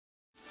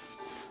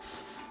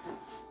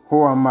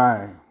Who am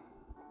I?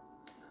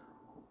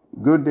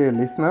 Good day,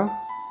 listeners.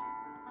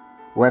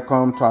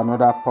 Welcome to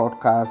another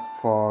podcast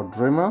for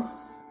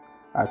dreamers,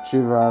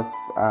 achievers,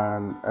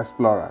 and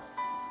explorers.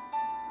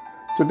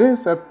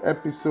 Today's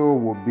episode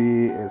will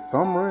be a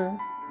summary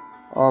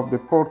of the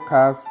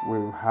podcast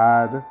we've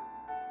had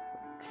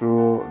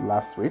through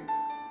last week.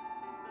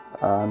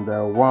 And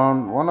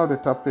one of the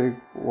topic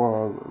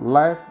was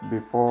life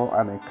before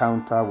an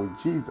encounter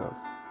with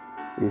Jesus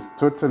is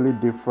totally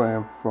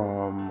different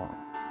from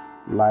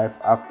life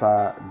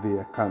after the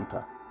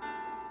encounter.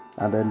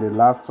 And then the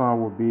last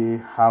one will be,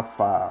 how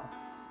far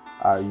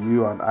are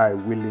you and I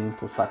willing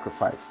to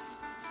sacrifice?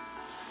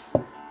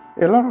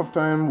 A lot of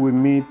time we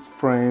meet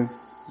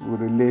friends, we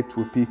relate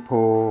with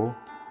people,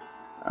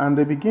 and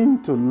they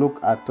begin to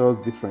look at us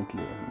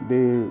differently.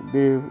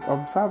 They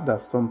observe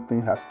that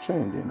something has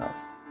changed in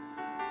us.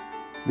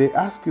 They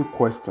ask you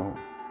questions.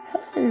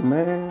 Hey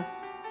man,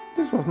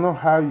 this was not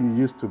how you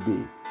used to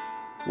be.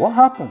 What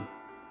happened?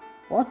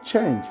 What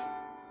changed?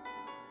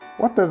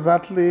 What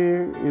exactly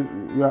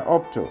you are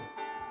up to?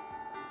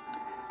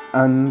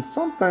 And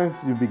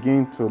sometimes you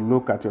begin to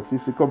look at your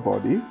physical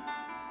body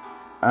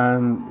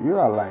and you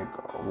are like,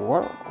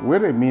 what?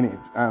 Wait a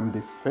minute, I'm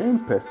the same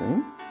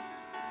person,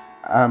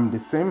 I'm the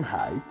same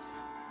height,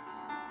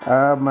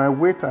 my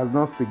weight has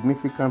not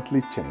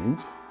significantly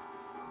changed,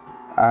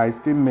 I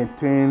still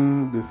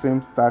maintain the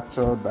same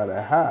stature that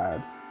I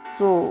had.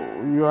 So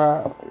you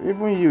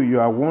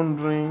are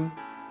wondering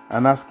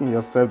and asking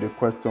yourself the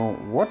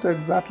question, what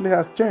exactly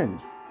has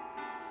changed?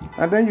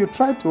 And then you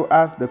try to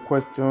ask the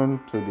question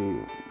to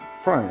the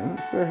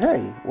friend, say, hey,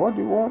 what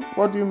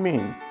do you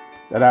mean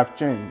that I've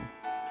changed?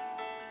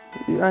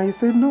 And he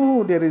said,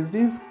 no, there is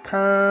this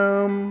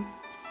calm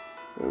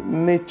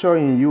nature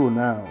in you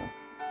now.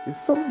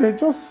 There's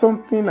just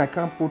something I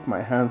can't put my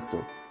hands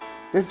to.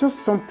 There's just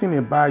something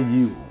about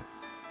you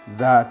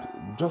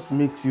that just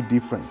makes you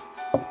different.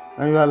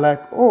 And you are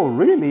like, oh,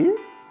 really?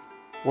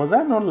 Was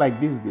I not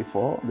like this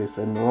before? They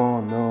said,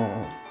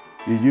 no.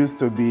 You used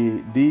to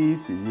be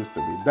this, you used to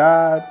be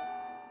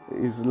that.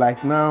 It's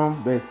like now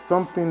there's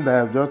something that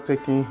have just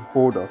taken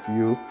hold of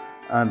you,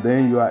 and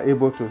then you are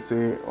able to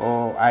say,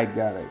 oh, I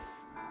got it.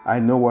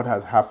 I know what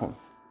has happened.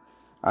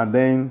 And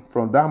then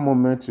from that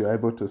moment, you're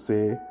able to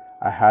say,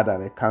 I had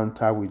an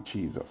encounter with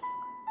Jesus.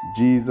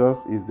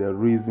 Jesus is the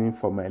reason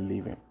for my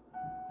living.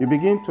 You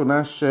begin to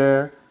now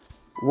share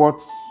what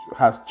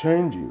has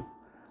changed you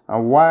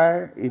and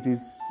why it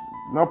is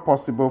not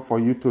possible for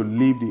you to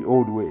live the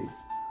old ways.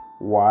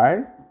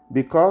 Why?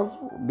 Because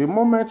the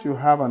moment you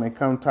have an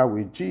encounter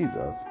with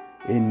Jesus,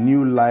 a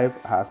new life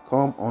has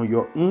come on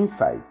your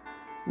inside.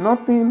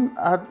 Nothing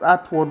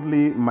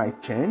outwardly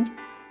might change,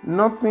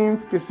 nothing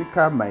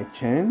physical might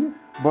change,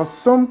 but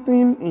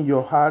something in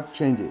your heart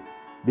changes.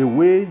 The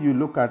way you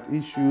look at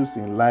issues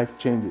in life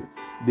changes.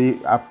 The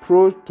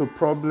approach to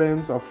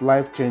problems of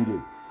life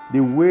changes. The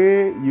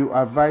way you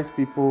advise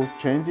people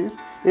changes.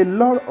 A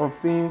lot of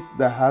things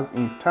that has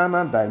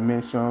internal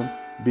dimension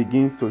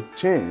begins to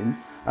change,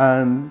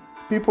 and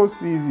people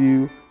sees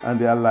you and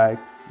they are like,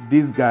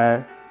 this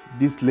guy,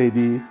 this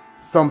lady,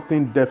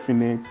 something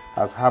definite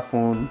has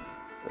happened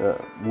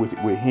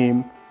with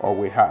him or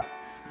with her.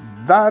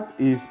 That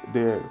is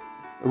the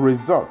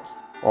result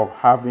of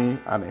having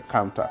an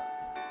encounter.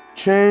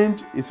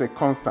 Change is a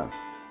constant.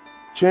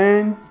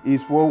 Change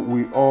is what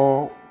we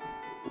all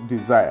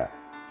desire.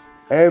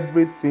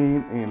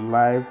 Everything in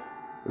life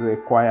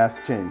requires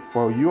change.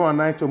 For you and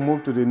I to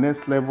move to the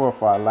next level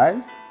of our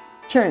lives,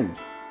 change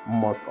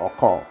must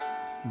occur.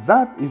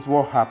 That is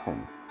what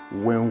happens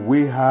when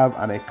we have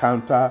an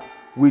encounter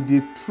with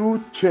the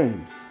true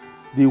change.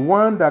 The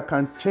one that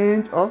can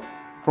change us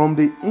from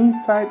the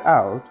inside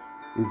out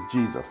is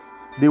Jesus.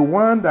 The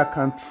one that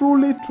can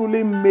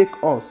truly make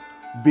us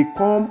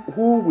become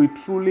who we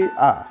truly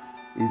are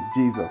is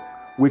Jesus.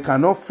 We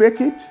cannot fake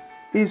it.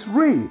 It's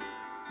real.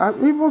 And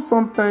even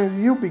sometimes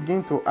you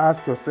begin to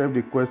ask yourself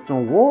the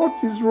question,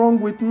 what is wrong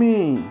with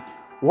me?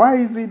 Why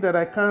is it that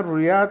I can't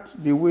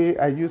react the way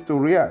I used to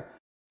react?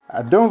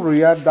 I don't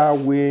react that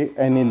way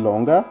any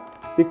longer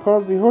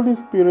because the Holy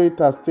Spirit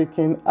has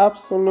taken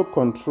absolute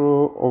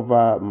control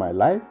over my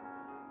life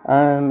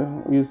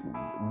and is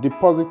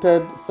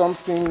deposited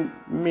something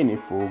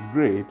meaningful,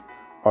 great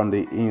on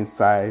the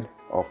inside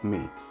of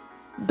me.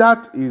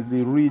 That is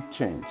the real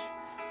change.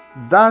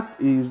 That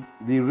is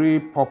the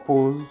real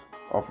purpose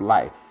of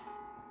life.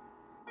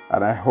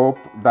 And I hope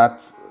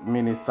that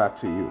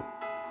ministers to you.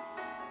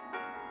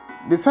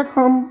 The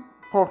second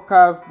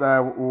podcast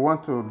that we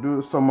want to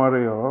do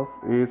summary of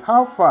is,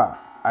 how far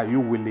are you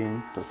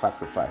willing to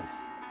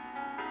sacrifice?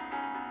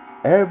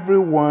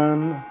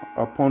 Everyone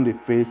upon the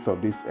face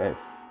of this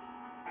earth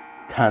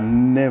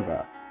can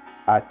never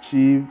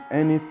achieve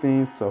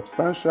anything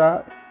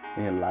substantial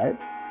in life,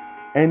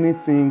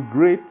 anything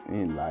great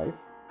in life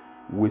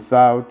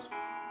without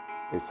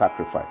a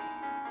sacrifice.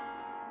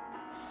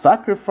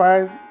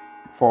 Sacrifice,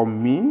 for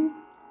me,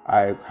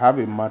 I have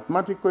a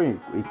mathematical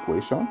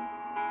equation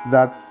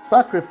that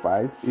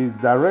sacrifice is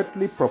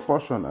directly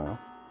proportional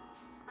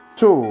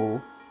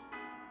to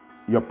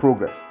your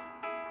progress,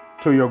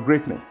 to your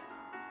greatness,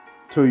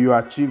 to your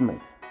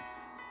achievement.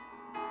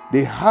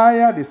 The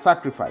higher the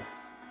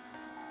sacrifice,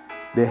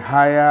 the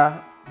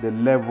higher the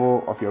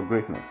level of your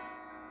greatness.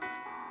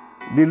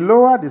 The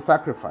lower the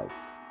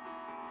sacrifice,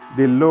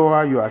 the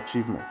lower your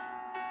achievement.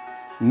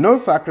 No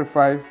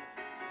sacrifice,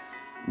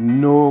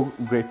 no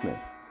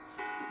greatness.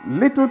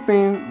 Little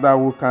thing that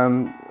we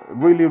can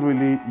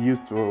really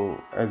use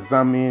to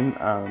examine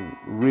and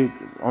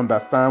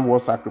understand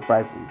what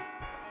sacrifice is.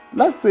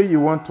 Let's say you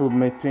want to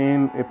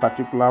maintain a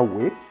particular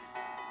weight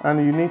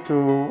and you need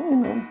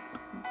to,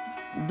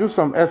 do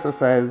some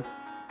exercise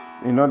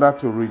in order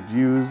to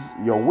reduce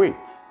your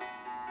weight.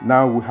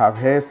 Now we have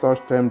heard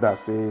such term that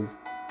says,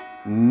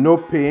 no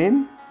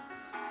pain,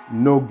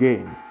 no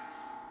gain.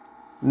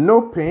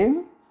 No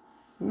pain,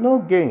 no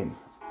gain.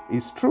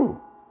 It's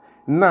true.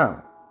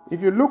 Now,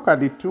 if you look at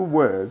the two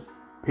words,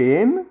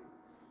 pain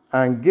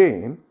and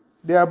gain,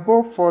 they are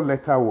both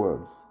 4-letter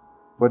words.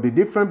 But the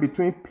difference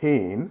between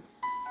pain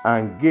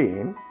and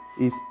gain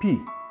is P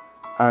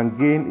and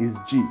gain is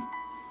G.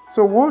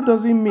 So what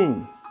does it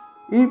mean?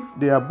 If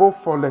they are both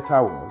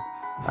 4-letter words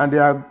and they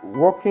are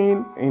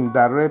working in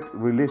direct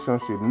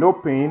relationship, no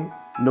pain,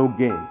 no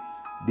gain.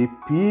 The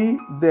P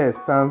there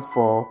stands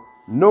for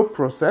no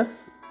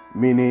process,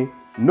 meaning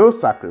no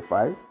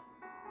sacrifice.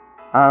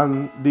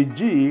 And the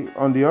G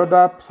on the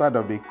other side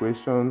of the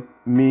equation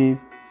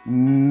means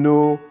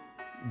no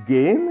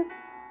gain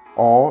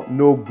or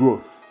no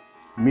growth,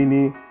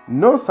 meaning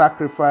no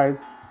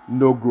sacrifice,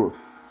 no growth.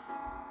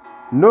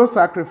 No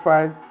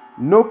sacrifice,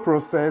 no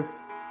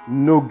process,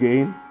 no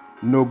gain,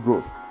 no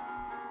growth.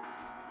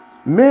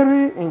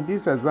 Mary, in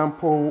this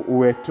example,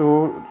 we were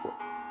told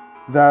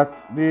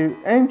that the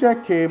angel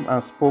came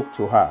and spoke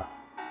to her.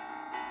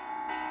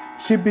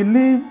 She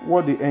believed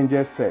what the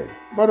angel said,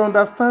 but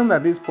understand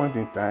at this point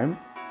in time,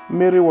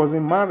 Mary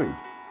wasn't married.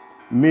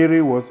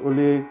 Mary was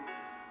only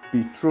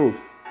betrothed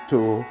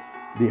to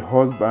the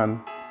husband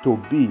to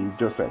be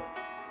Joseph.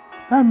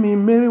 That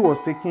means Mary was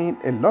taking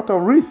a lot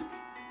of risk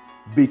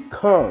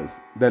because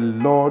the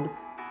Lord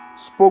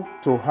spoke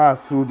to her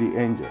through the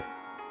angel.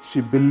 She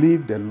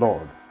believed the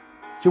Lord.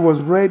 She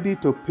was ready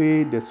to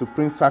pay the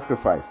supreme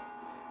sacrifice.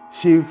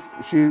 She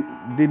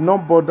did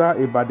not bother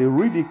about the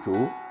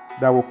ridicule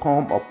that will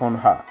come upon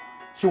her.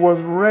 She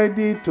was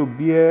ready to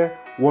bear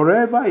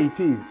whatever it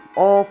is,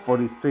 all for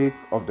the sake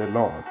of the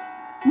Lord.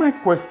 My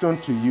question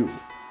to you,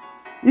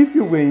 if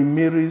you were in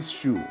Mary's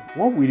shoe,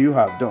 what would you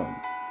have done?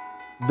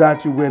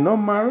 That you were not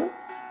married,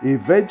 a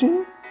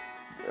virgin,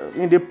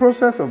 in the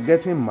process of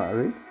getting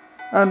married,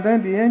 and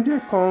then the angel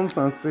comes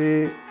and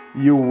says,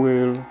 you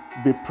will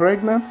be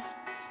pregnant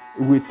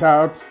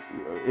without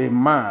a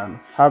man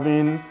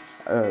having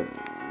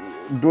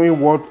doing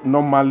what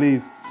normally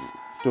is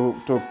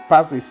to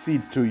pass a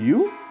seed to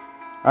you,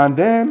 and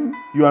then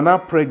you are now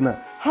pregnant.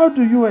 How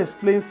do you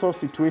explain such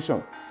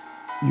situation?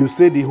 You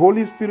say the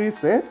Holy Spirit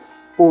said,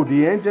 oh,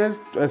 the angel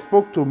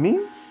spoke to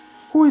me.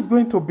 Who is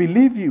going to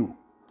believe you?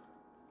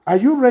 Are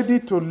you ready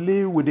to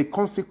live with the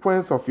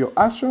consequence of your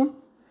action?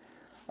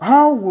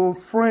 How will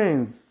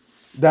friends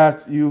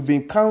that you've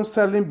been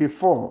counseling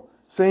before,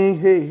 saying,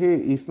 hey,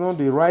 it's not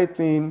the right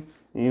thing,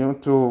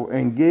 to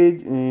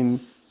engage in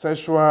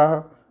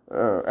sexual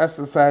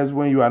exercise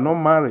when you are not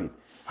married,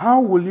 how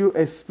will you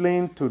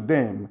explain to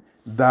them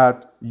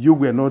that you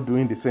were not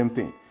doing the same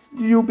thing?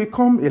 You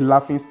become a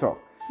laughing stock.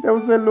 They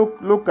will say,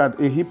 look at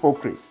a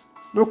hypocrite.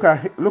 Look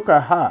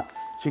at her.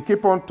 She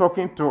keep on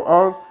talking to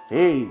us.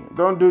 Hey,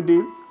 don't do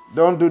this,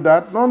 don't do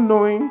that. Not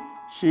knowing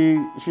she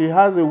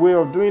has a way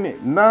of doing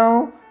it.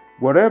 Now,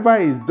 whatever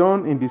is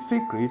done in the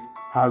secret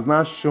has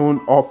now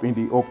shown up in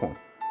the open.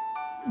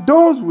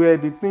 Those were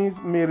the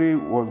things Mary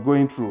was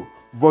going through,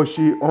 but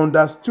she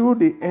understood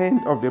the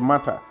end of the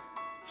matter.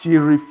 She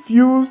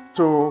refused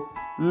to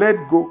let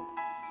go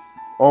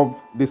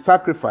of the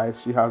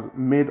sacrifice she has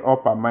made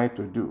up her mind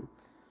to do.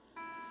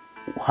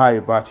 How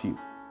about you?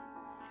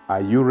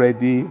 Are you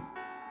ready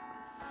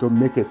to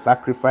make a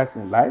sacrifice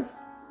in life?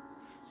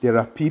 There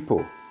are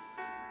people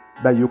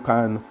that you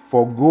can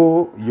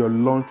forgo your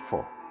lunch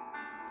for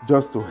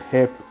just to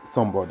help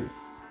somebody.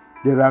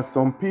 There are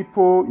some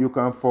people you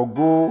can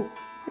forgo,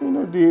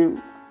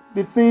 the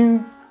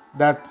thing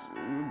that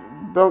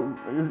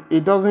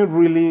it doesn't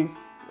really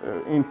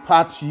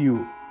impact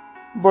you,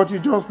 but you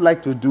just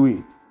like to do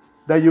it.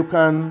 That you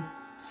can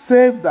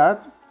save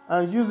that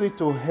and use it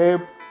to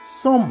help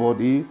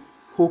somebody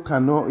who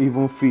cannot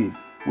even feed.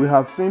 We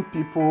have seen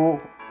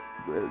people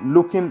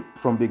looking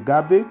from the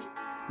garbage,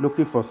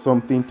 looking for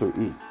something to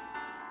eat.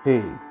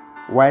 Hey,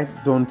 why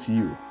don't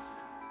you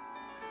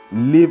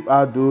leave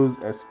out those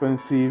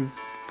expensive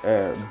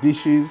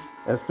dishes,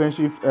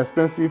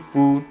 expensive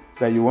food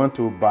that you want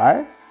to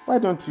buy? Why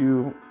don't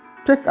you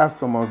take out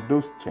some of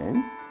those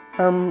change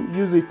and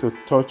use it to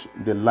touch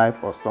the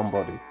life of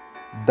somebody?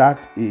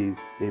 That is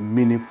a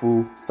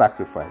meaningful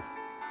sacrifice.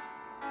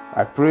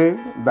 I pray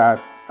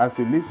that as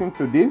you listen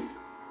to this,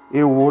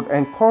 it would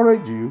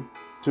encourage you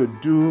to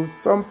do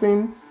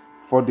something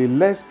for the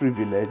less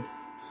privileged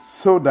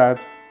so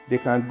that they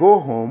can go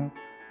home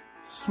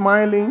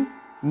smiling,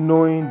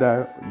 knowing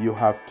that you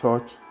have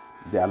touched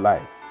their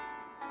life.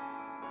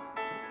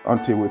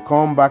 Until we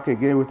come back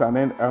again with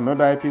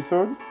another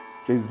episode,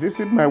 please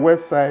visit my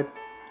website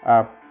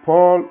at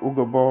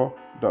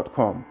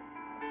paulugobo.com.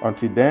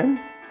 Until then,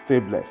 stay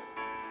blessed.